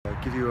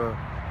give you a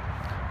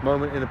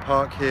moment in a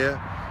park here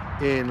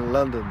in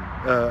London,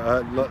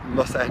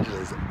 Los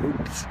Angeles.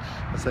 Oops,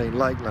 I'm saying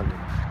like London.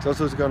 So I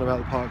was also going about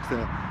the parks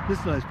there. This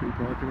is a nice pretty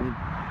park. I mean,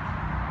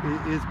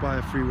 it is by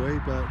a freeway,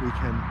 but we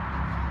can,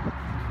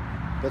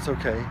 that's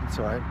okay, it's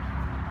alright. A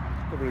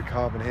little bit of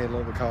carbon here, a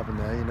little bit of carbon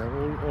there, you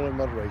know, all in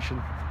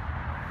moderation.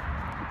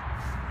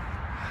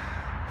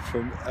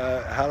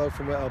 Hello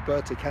from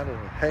Alberta, Canada.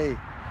 Hey,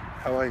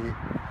 how are you?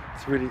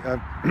 It's really,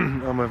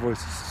 oh, my voice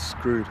is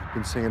screwed. I've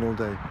been singing all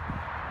day.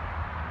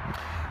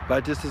 But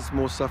I just did some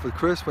more stuff with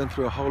Chris, went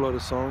through a whole lot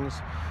of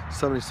songs,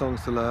 so many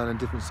songs to learn and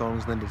different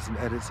songs, and then did some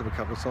edits of a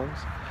couple of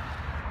songs.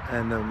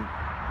 And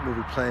we'll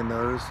be playing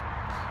those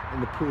in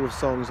the pool of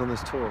songs on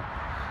this tour.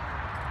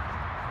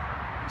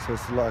 So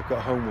it's a lot, I've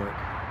got homework.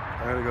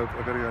 I've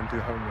got to go and do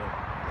homework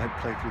and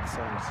play through the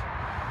songs.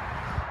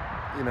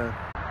 You know,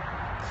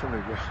 so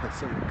many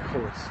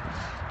chords.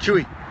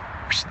 Chewy,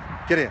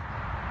 get here.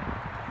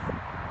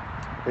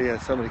 But yeah,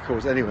 so many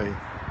chords. Anyway,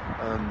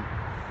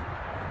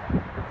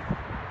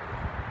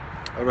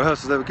 our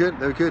rehearsals, they were good.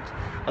 They were good.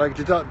 I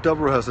did that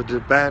double rehearsal. I did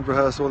a band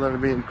rehearsal, and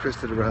then me and Chris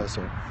did a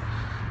rehearsal.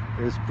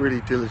 It was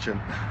pretty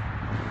diligent.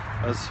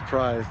 I was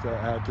surprised at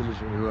how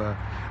diligent we were.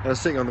 And I was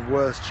sitting on the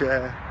worst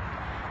chair.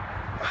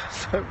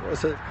 So I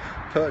was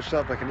perched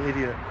up like an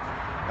idiot,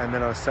 and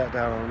then I was sat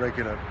down on a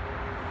regular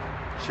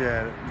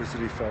chair. It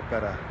really felt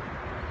better.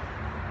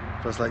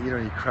 But I was like, you know,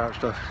 you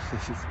crouched up.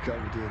 This is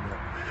can't be doing that.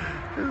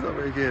 It was not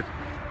very good.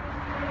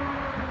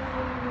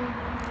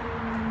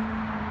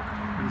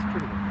 It was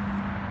pretty good.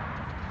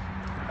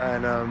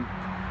 And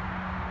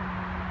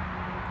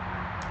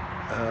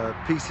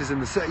Pieces in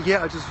the set.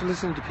 Yeah, I just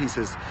listened to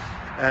Pieces,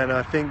 and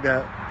I think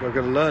that I've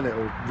got to learn it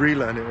or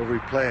relearn it or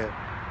replay it.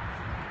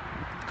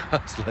 I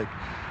was like,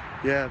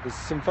 yeah, there's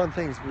some fun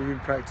things we've been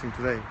practicing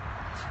today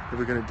that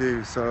we're going to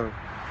do, so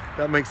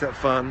that makes that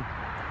fun.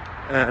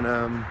 And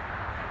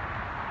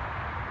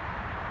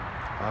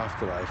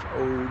Afterlife.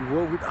 Oh,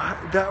 well,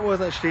 that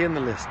was actually in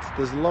the list.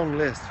 There's a long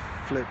list,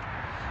 Flip.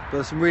 But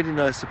there's some really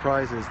nice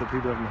surprises that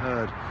people haven't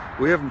heard.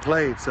 We haven't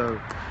played,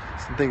 so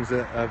some things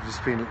that I've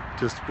just been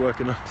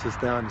working on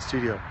just now in the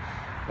studio.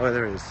 Oh,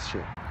 there it is.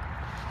 Shit.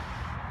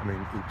 I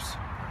mean, oops.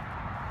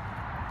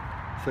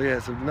 So yeah,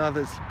 so now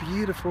that's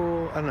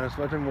beautiful. I don't know.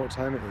 So I don't know what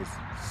time it is.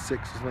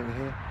 6 or something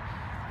here,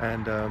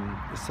 and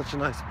it's such a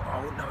nice.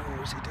 Oh no,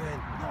 what's he doing?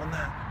 Not on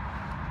that.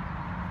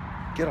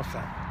 Get off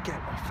that. Get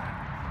off that.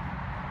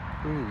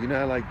 Ooh, you know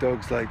how like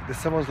dogs like there's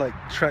someone's like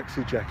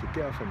tracksuit jacket.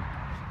 Get off him.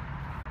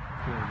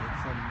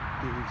 Some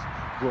dude's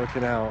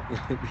working out.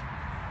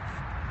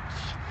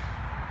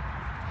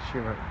 She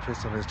might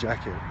piss on his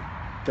jacket.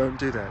 Don't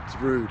do that. It's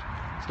rude.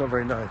 It's not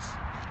very nice.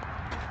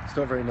 It's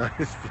not very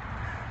nice to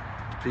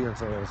pee on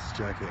someone else's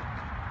jacket.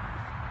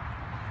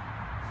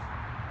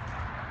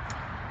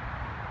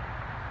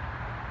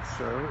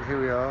 So here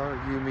we are,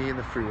 you, me, and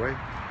the freeway,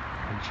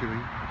 and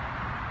Chewy.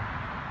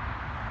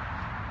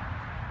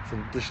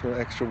 Some additional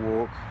extra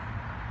walk.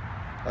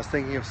 I was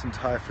thinking of some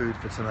Thai food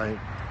for tonight.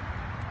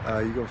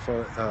 You got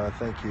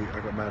thank you. I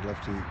got mad love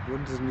to you.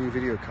 When does the new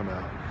video come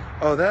out?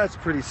 Oh, that's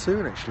pretty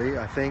soon actually.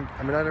 I think.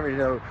 I mean, I don't really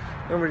know.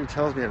 No one really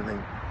tells me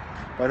anything.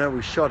 But I know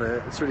we shot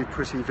it. It's a really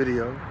pretty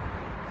video,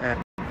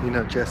 and you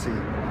know Jesse,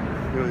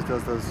 he always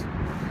does those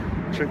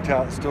tricked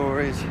out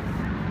stories.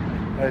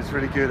 And it's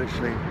really good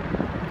actually.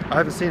 I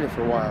haven't seen it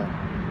for a while.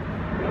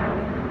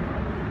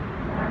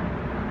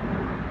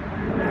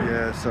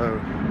 Yeah, so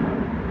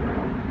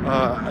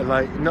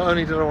like not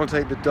only did I want to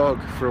take the dog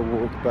for a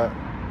walk, but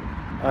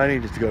I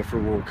needed to go for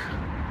a walk.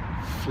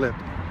 Flip.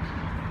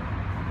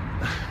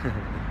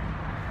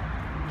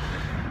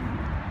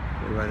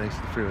 Right next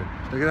to the freeway.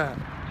 Look at that.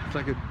 It's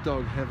like a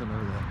dog heaven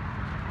over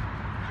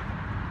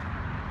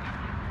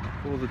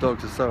there. All the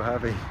dogs are so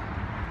happy.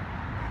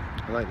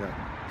 I like that.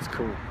 It's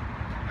cool.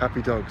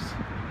 Happy dogs.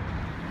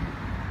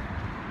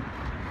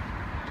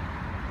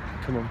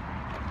 Come on.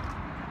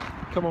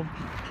 Come on.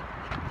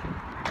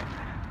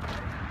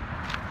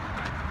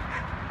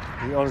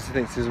 He honestly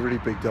thinks he's a really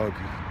big dog.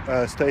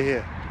 Stay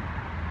here.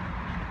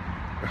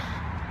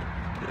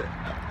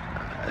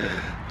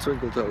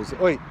 Twinkle toes.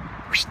 Oi!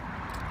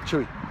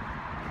 Chewy.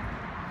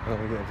 I don't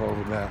want to get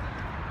involved in that.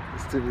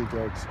 It's too many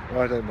dogs.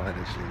 Well, I don't mind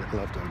actually. I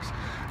love dogs.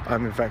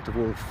 I'm in fact a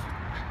wolf.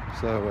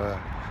 So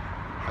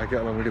I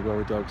get along really well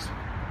with dogs.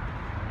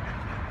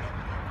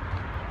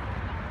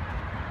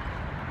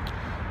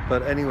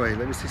 But anyway,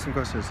 let me see some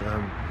questions.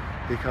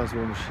 Here comes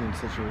War Machine,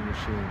 such a War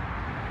Machine.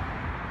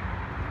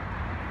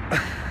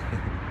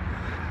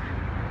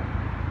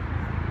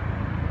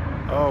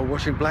 Oh,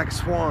 watching Black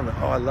Swan.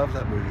 Oh, I love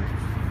that movie.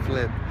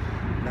 Flip.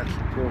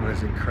 Natalie Portman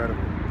is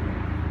incredible.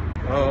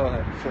 Oh,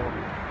 that film.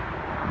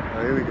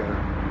 Oh, here we go.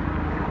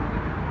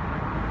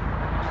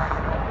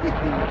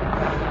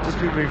 Just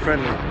people being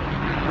friendly. You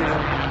know.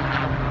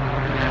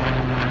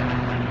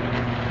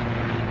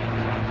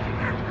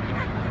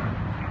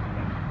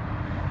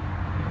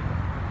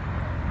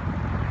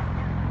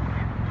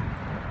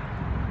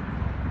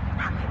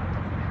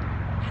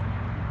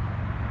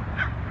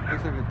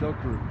 Looks like a dog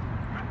group.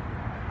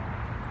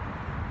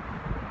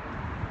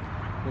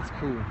 That's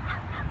cool. You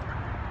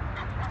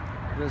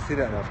don't see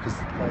that enough because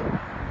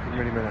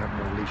many men have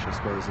more leash, I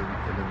suppose, in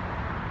them.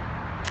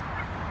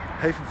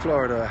 Hey from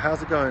Florida,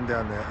 how's it going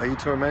down there? Are you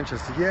touring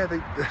Manchester? Yeah,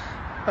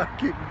 I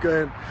keep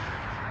going.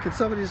 Can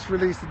somebody just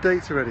release the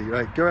dates already?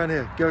 Right, go around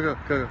here. Go.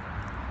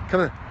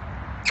 Come in.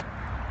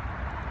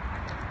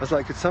 I was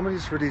like, could somebody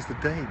just release the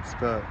dates?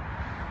 But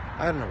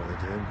I don't know what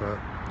they're doing. But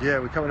yeah,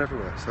 we're coming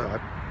everywhere. So I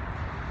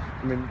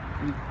mean,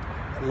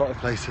 a lot of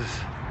places.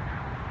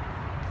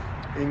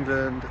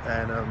 England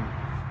and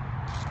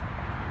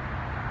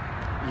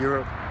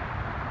Europe.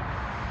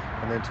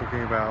 And then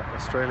talking about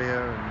Australia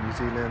and New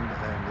Zealand,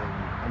 and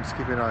I'm just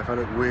keeping an eye if I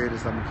look weird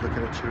as I'm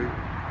looking at Chewy,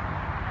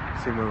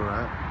 seeing where we're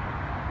at.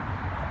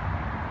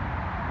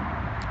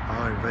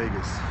 Oh, in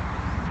Vegas.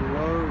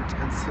 Float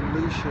and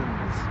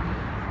Solutions.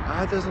 I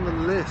had those on the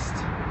list.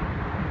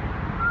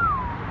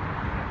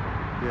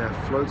 Yeah,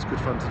 float's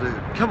good fun to do.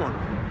 Come on.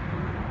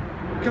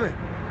 Come here.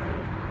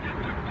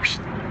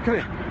 Come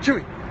here.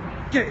 Chewy.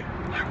 Get here.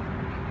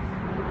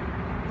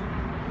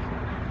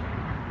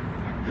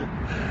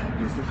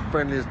 He's the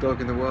friendliest dog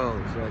in the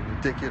world. It's like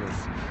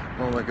ridiculous.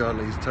 Oh my god,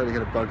 he's totally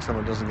gonna bug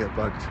someone doesn't get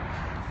bugged.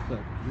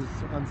 Like,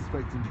 just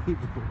unsuspecting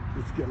people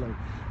just get like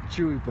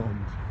Chewy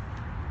bombed.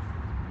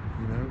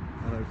 You know?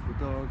 Hello to the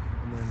dog,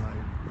 and then like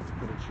let's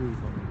put a Chewy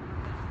bomb in.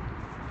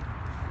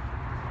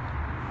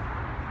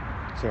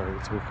 Sorry,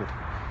 it's awkward.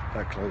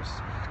 That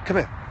close. Come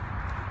here.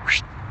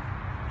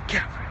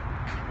 Get over here.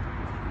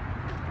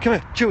 Come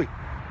here, Chewy.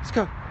 Let's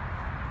go.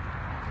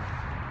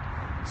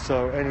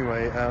 So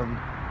anyway,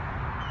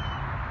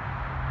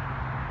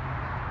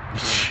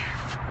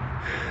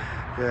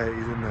 yeah,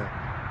 he's in there.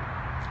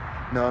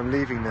 No, I'm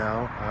leaving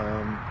now.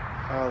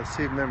 Oh,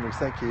 Sea of Memories,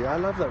 thank you. I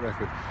love that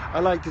record. I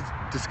like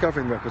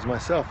discovering records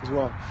myself as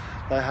well.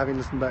 Like having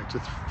listened back to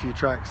a few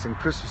tracks, and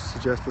Chris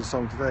suggested a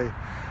song today.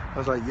 I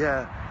was like,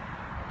 yeah,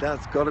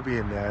 that's got to be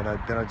in there. And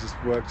then I just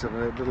worked on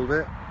it a little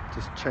bit,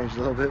 just changed a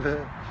little bit of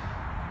it.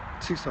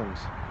 2 songs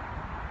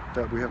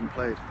that we haven't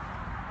played.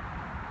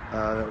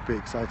 That would be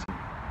exciting.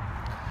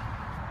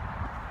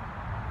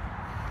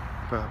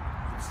 But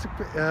it's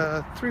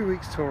 3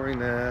 weeks touring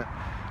there,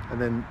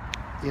 and then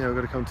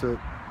got to come to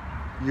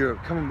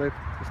Europe. Come on, babe,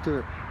 let's do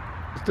it.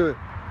 Let's do it.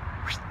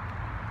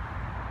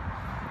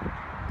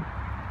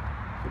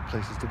 Good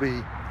places to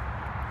be.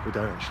 We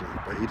don't actually,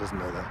 but he doesn't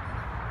know that.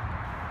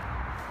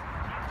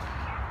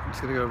 I'm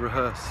just gonna go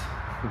rehearse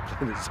and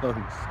play the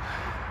songs.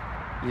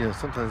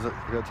 Sometimes I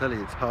gotta tell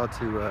you, it's hard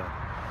to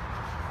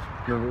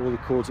remember all the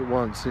chords at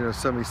once.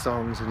 So many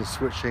songs, and you're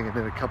switching, and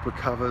then a couple of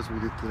covers we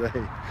did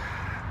today.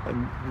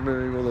 And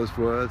remembering all those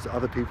words,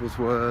 other people's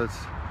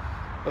words.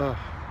 Oh,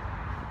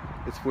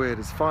 it's weird.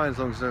 It's fine as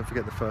long as I don't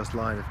forget the first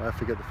line. If I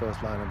forget the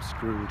first line, I'm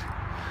screwed.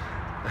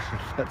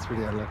 That's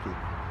really unlucky.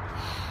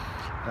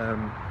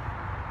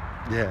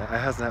 Yeah, it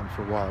hasn't happened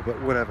for a while,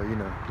 but whatever,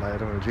 like I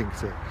don't want to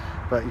jinx it.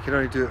 But you can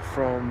only do it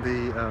from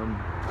the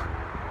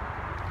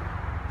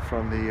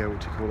what do you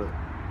call it?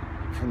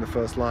 From the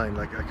first line.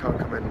 Like I can't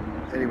come in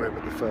anywhere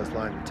but the first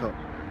line at the top.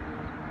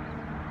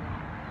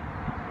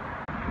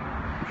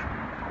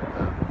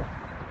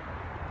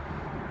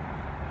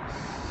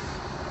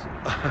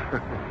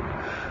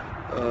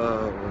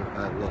 Oh,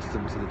 I lost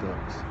him to the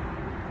dogs.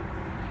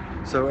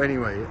 So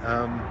anyway,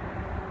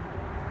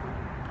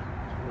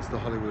 what's the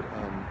Hollywood?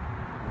 Oh,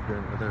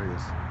 there he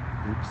is.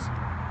 Oops.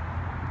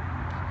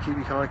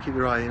 You can't keep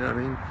your eye. You know what I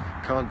mean?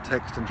 Can't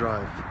text and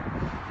drive.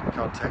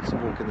 Can't text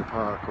and walk in the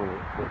park, or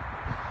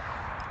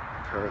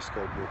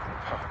Periscope walk in the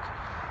park.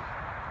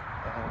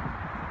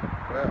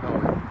 Where are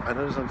we? I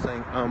notice I'm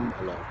saying a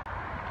lot.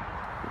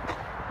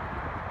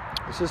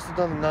 It's just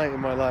another night in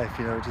my life,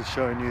 just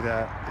showing you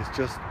that it's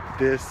just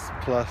this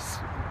plus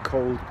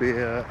cold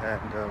beer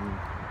and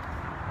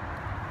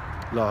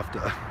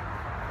laughter.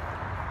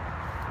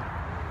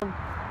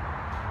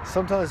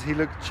 Sometimes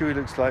Chewy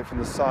looks like from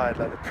the side,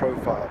 like the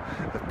profile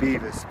of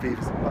Beavis and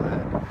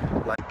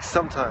Butthead. Like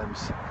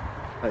sometimes,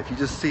 like if you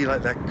just see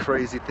like that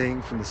crazy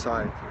thing from the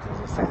side,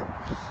 sometimes I see it.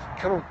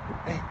 Come on,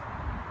 hey,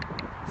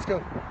 let's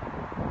go.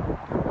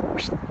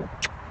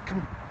 Come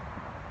on.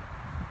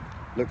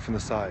 Look from the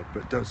side,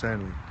 but don't say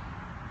anything.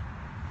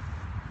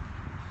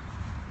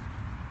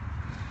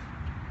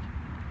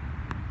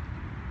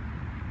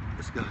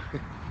 Let's go.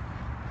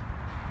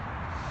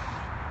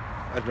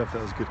 I don't know if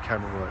that was good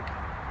camera work.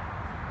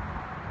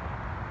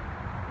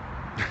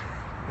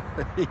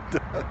 He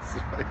does,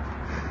 right?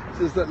 It's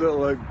just that little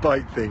like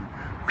bite thing.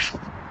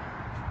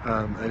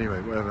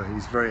 Anyway, whatever.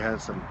 He's very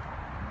handsome.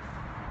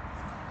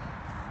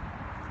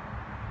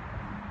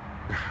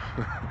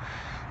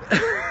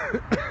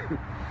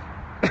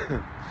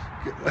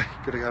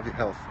 Gotta have your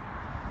health.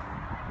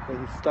 When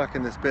you're stuck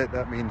in this bit,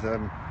 that means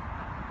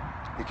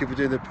you could be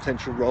doing the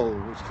potential roll,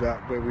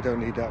 where we don't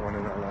need that one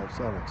in our lives.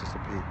 Oh no, just a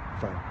pee.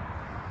 Fine.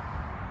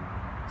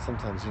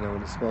 Sometimes,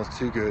 when it smells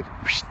too good,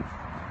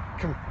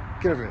 come on,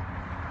 get over here.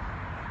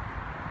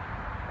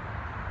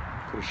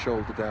 Put a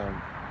shoulder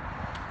down.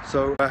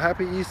 So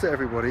happy Easter,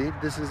 everybody.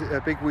 This is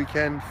a big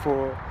weekend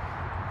for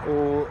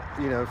all,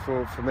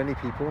 for many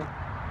people.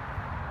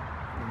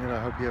 you know, I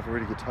hope you have a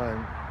really good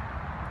time.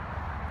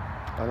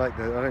 I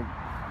don't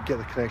get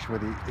the connection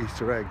with the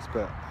Easter eggs,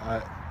 but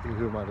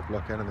who am I to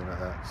block anything like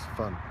that? It's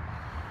fun.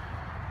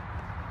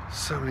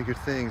 So many good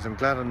things. I'm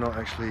glad I'm not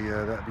actually,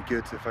 that'd be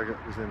good if I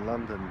was in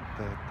London,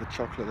 the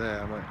chocolate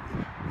there, I might,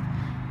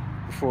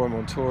 before I'm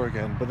on tour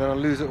again, but then I'll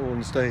lose it all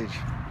on stage,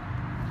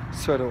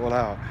 sweat it all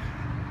out.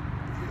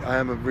 I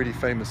am a really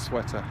famous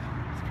sweater.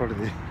 It's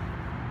probably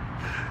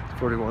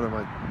one of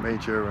my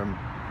major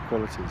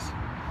qualities,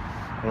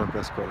 one of my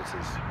best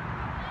qualities.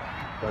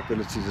 My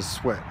ability to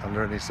sweat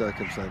under any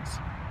circumstance.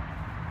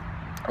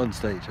 On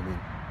stage, I mean.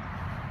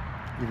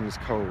 Even when it's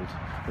cold.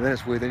 And then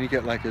it's weird, then you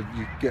get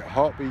you get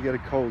hot, but you get a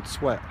cold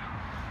sweat.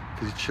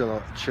 Because you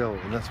chill,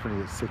 and that's when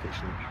you get sick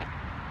actually.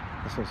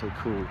 That's not so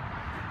cool.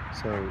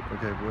 So,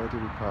 okay, where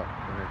did we park?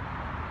 Okay.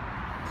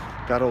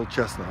 That old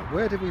chestnut,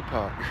 where did we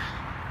park?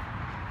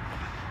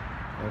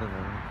 I don't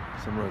know,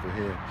 somewhere over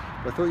here.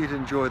 But I thought you'd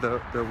enjoy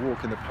the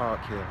walk in the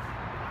park here.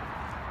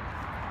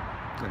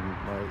 And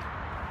my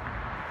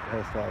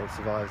hairstyle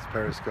survives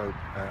Periscope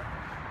at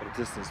a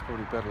distance,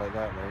 probably better like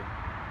that, mate.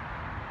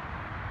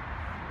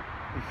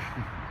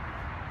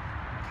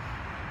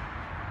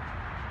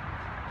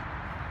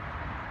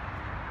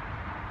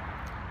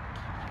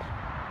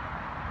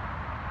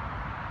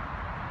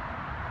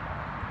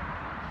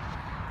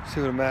 See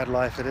what a mad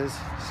life it is.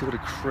 See what a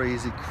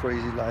crazy,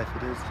 crazy life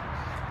it is.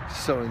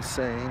 So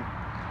insane.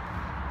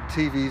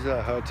 TVs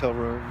at hotel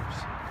rooms.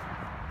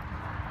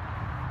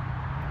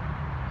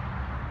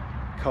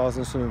 Cars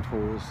and swimming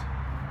pools.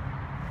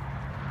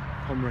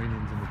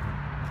 Pomeranians in the car.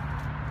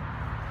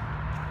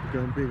 We're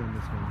going big on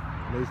this one,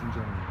 ladies and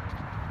gentlemen.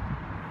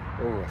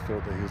 Oh, I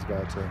thought that he was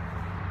about to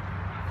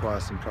acquire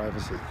some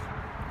privacy.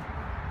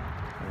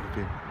 That would have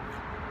been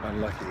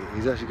unlucky.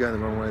 He's actually going the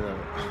wrong way though.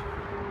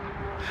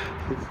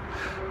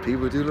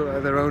 People do look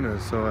like their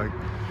owners, so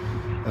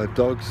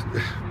dogs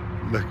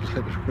look like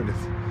their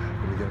owners.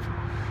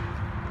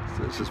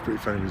 So it's just pretty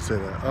funny to say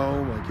that.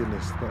 Oh my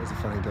goodness, that was a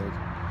funny dog.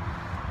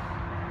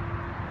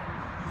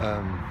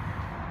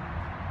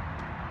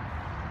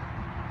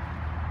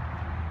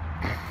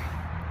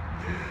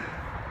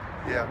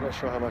 Yeah, I'm not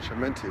sure how much I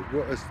meant to.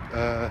 Well,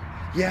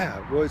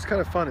 it's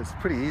kind of fun. It's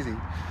pretty easy,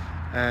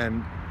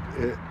 and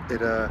I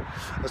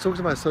was talking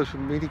to my social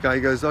media guy.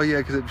 He goes, "Oh yeah,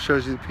 because it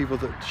shows you the people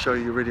that show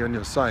you really on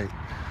your site.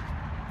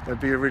 It'd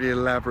be a really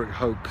elaborate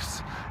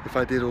hoax if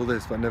I did all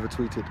this, but I never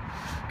tweeted.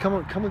 Come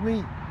on, come with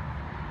me.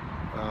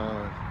 Come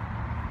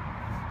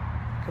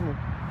on,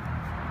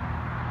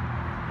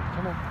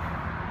 come on.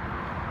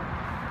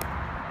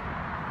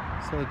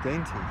 So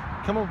dainty.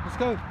 Come on, let's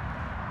go.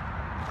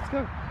 Let's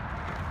go.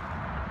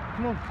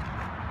 Come on.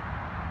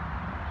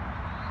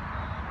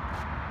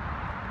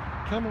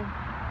 Come on.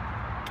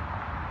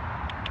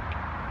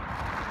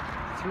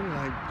 It's really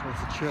like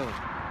wants to chill.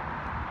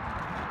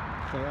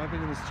 So I've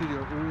been in the studio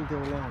all day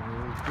long. It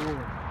was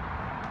boring.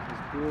 It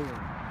was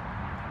boring.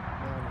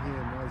 Now I'm here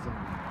in my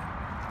zone.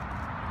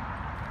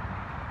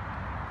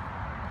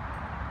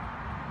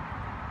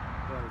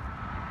 Right.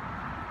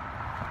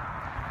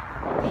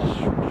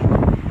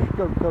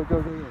 Go, go, go,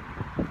 go, go.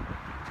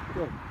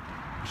 Go.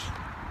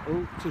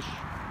 Oh, tush.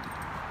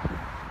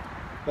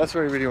 That's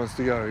where he really wants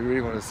to go. He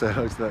really wants to say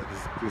hello to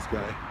this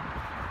guy.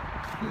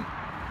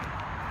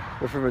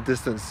 But from a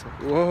distance.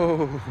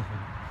 Whoa.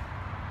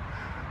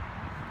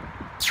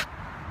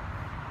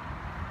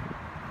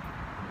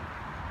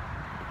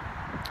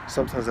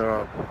 Sometimes there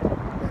are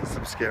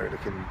some scary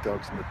looking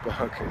dogs in the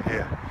park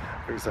here.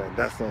 He was saying,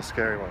 that's not a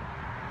scary one.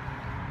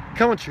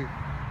 Come on, you.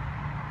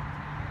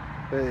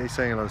 He's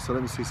saying hello, so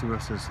let me see some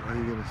wrestlers. Are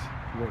you going to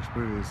watch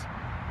movies?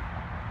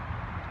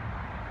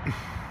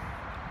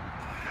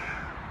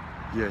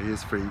 Yeah, he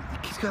is free. He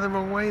keeps going the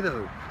wrong way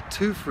though.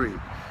 Too free.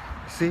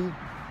 See?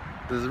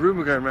 There's a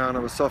rumour going around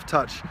of a soft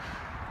touch.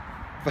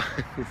 But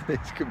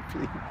it's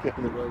completely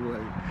going the wrong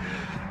way.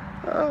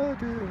 Oh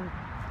dear.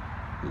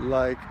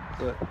 Like,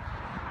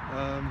 I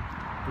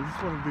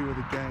just want to be where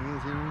the gang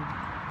is, you know?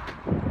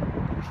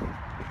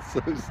 It's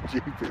so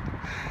stupid.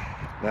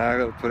 Now I've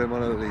got to put him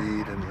on a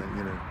lead and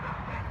you know.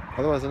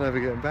 Otherwise I'll never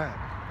get him back.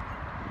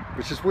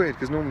 Which is weird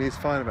because normally he's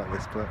fine about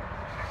this, but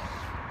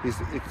it's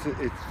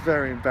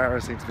very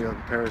embarrassing to be on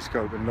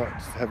Periscope and not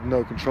have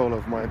no control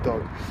over my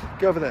dog.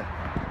 Go over there.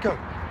 Go.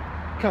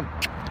 Come.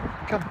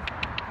 Come.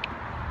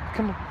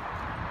 Come on.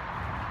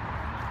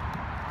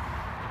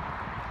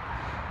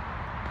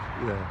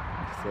 Yeah,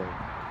 so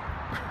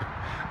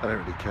I don't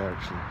really care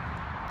actually.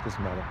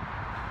 Doesn't matter.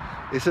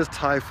 It says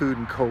Thai food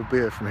and cold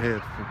beer from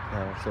here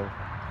now, so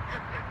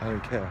I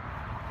don't care.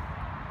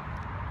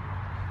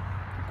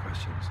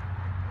 Questions?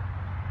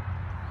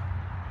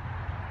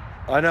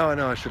 I know,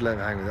 I should let him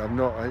hang with it. I'm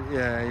not,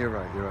 yeah, you're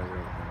right.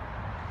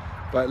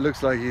 But it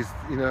looks like he's,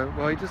 you know,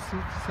 well, he just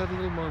had a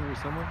little moment with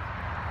someone.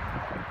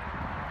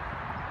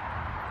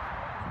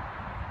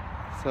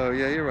 So,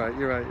 yeah, you're right.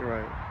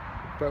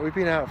 But we've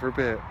been out for a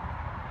bit.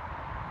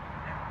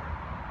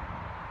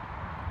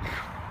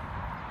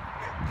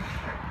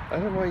 I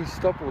don't know why you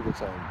stop all the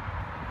time.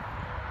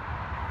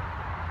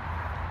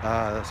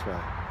 Ah, that's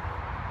right.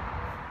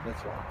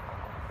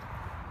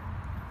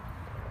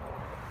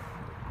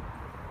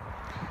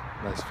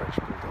 Nice French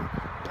bulldog.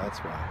 That's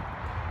why.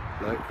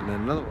 Right, and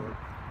then another one.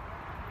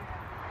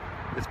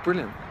 It's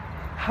brilliant.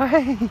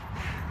 Hi!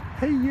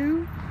 Hey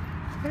you!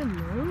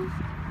 Hello!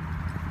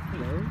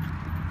 Hello!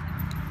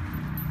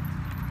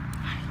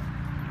 Hi!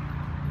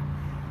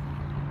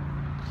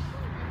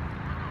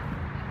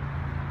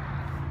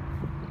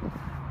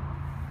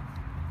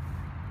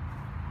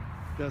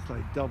 That's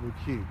like double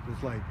cute.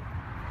 It's like,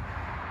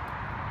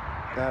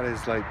 that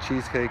is like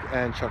cheesecake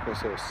and chocolate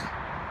sauce.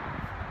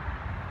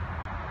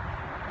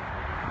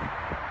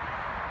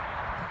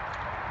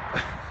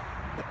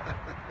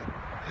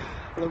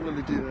 What I'm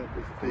going to do that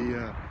with the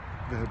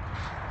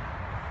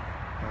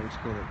how would you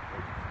call it?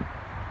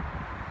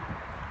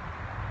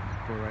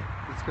 Alright,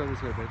 let's go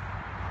this way, babe.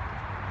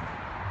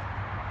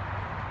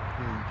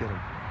 Yeah, you get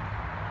him.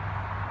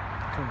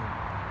 Come on.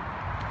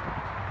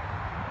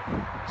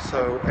 So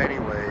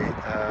anyway,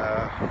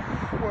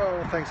 well,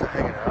 thanks for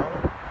hanging out.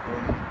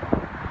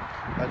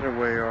 I don't know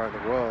where you are in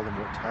the world and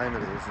what time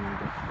it is and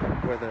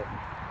whether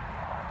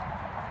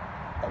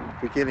I'm the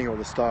beginning or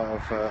the start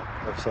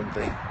of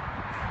something.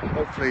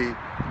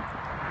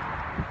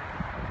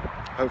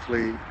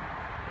 Hopefully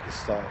the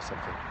start of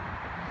something.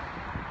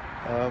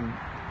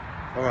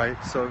 Alright,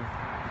 so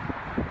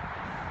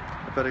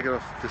I better get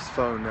off this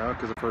phone now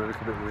because I thought it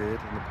looked a bit weird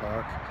in the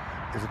park.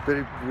 It's a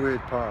bit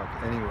weird park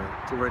anyway,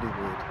 it's already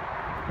weird.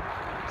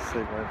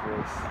 Save my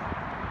voice.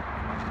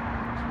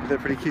 But they're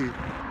pretty cute.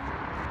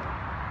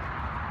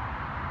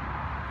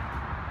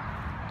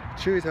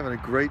 Chewie's having a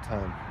great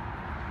time,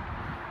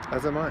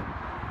 as am I.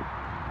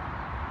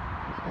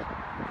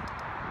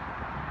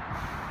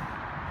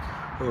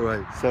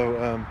 Alright, so,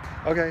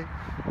 okay,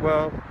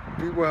 well,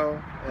 be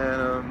well,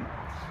 and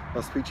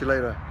I'll speak to you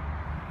later.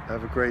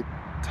 Have a great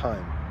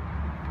time.